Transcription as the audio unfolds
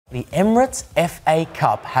The Emirates FA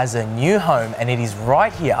Cup has a new home and it is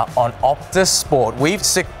right here on Optus Sport. We've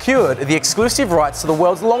secured the exclusive rights to the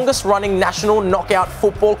world's longest running national knockout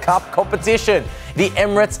football cup competition, the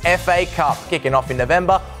Emirates FA Cup, kicking off in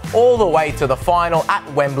November all the way to the final at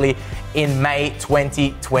Wembley in May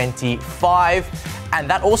 2025. And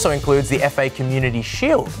that also includes the FA Community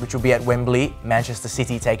Shield, which will be at Wembley, Manchester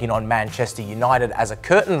City taking on Manchester United as a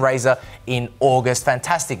curtain raiser in August.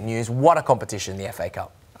 Fantastic news. What a competition, the FA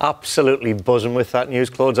Cup. Absolutely buzzing with that news,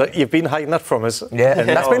 Claude. You've been hiding that from us. Yeah,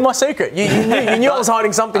 that's been my secret. You knew I was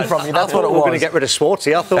hiding something from you. That's what it was. We were going to get rid of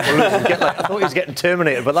Swartzy. I thought he was getting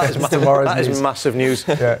terminated, but that is massive news.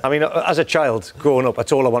 Yeah. I mean, as a child, growing up,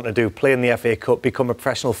 that's all I wanted to do, play in the FA Cup, become a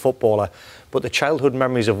professional footballer. But the childhood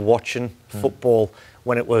memories of watching football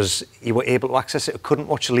when you were able to access it, I couldn't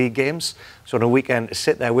watch league games. So on a weekend, to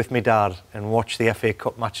sit there with my dad and watch the FA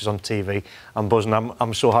Cup matches on TV, I'm buzzing.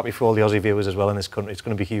 I'm so happy for all the Aussie viewers as well in this country. It's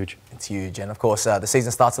going to be huge. It's huge. And of course, the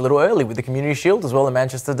season starts a little early with the Community Shield as well in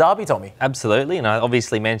Manchester Derby, Tommy. Absolutely. And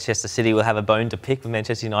obviously Manchester City will have a bone to pick with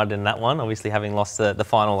Manchester United in that one, obviously having lost the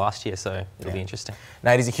final last year, so it'll be interesting.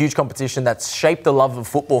 Now, it is a huge competition that's shaped the love of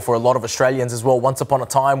football for a lot of Australians as well. Once upon a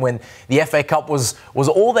time when the FA Cup was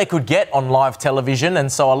all they could get on live television, and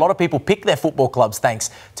so a lot of people pick their football clubs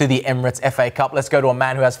thanks to the Emirates FA Cup. Let's go to a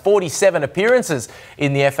man who has 47 appearances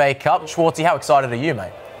in the FA Cup. Schwartzy, how excited are you,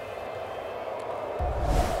 mate?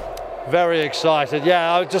 Very excited.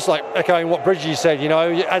 Yeah, just like echoing what Bridgie said, you know,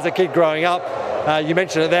 as a kid growing up, you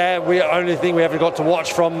mentioned it there, the only thing we ever got to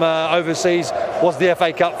watch from overseas was the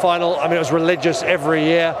FA Cup final. I mean, it was religious every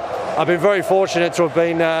year. I've been very fortunate to have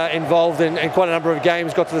been involved in quite a number of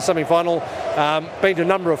games, got to the semi-final, been to a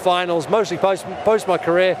number of finals, mostly post my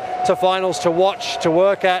career, to finals to watch, to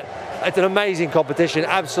work at. It's an amazing competition,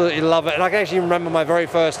 absolutely love it. And I can actually remember my very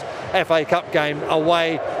first FA Cup game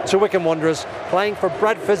away to Wycombe Wanderers, playing for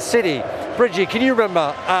Bradford City. Bridgie, can you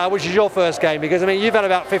remember which is your first game? Because, I mean, you've had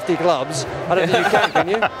about 50 clubs. I don't think you can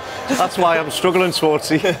you? That's why I'm struggling,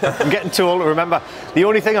 Swartzy. I'm getting too old to remember. The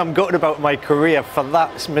only thing I'm gutted about my career for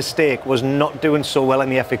that mistake was not doing so well in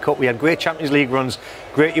the FA Cup. We had great Champions League runs,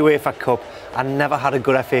 great UEFA Cup. I never had a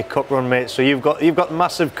good FA Cup run, mate. So you've got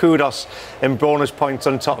massive kudos and bonus points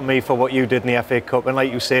on top of me for what you did in the FA Cup. And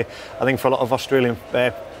like you say, I think for a lot of Australian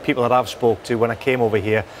people that I've spoke to when I came over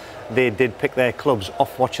here, they did pick their clubs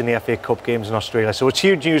off watching the FA Cup games in Australia. So it's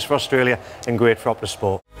huge news for Australia and great for Optus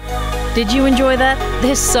Sport. Did you enjoy that?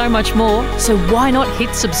 There's so much more, so why not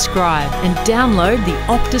hit subscribe and download the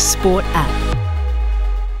Optus Sport app.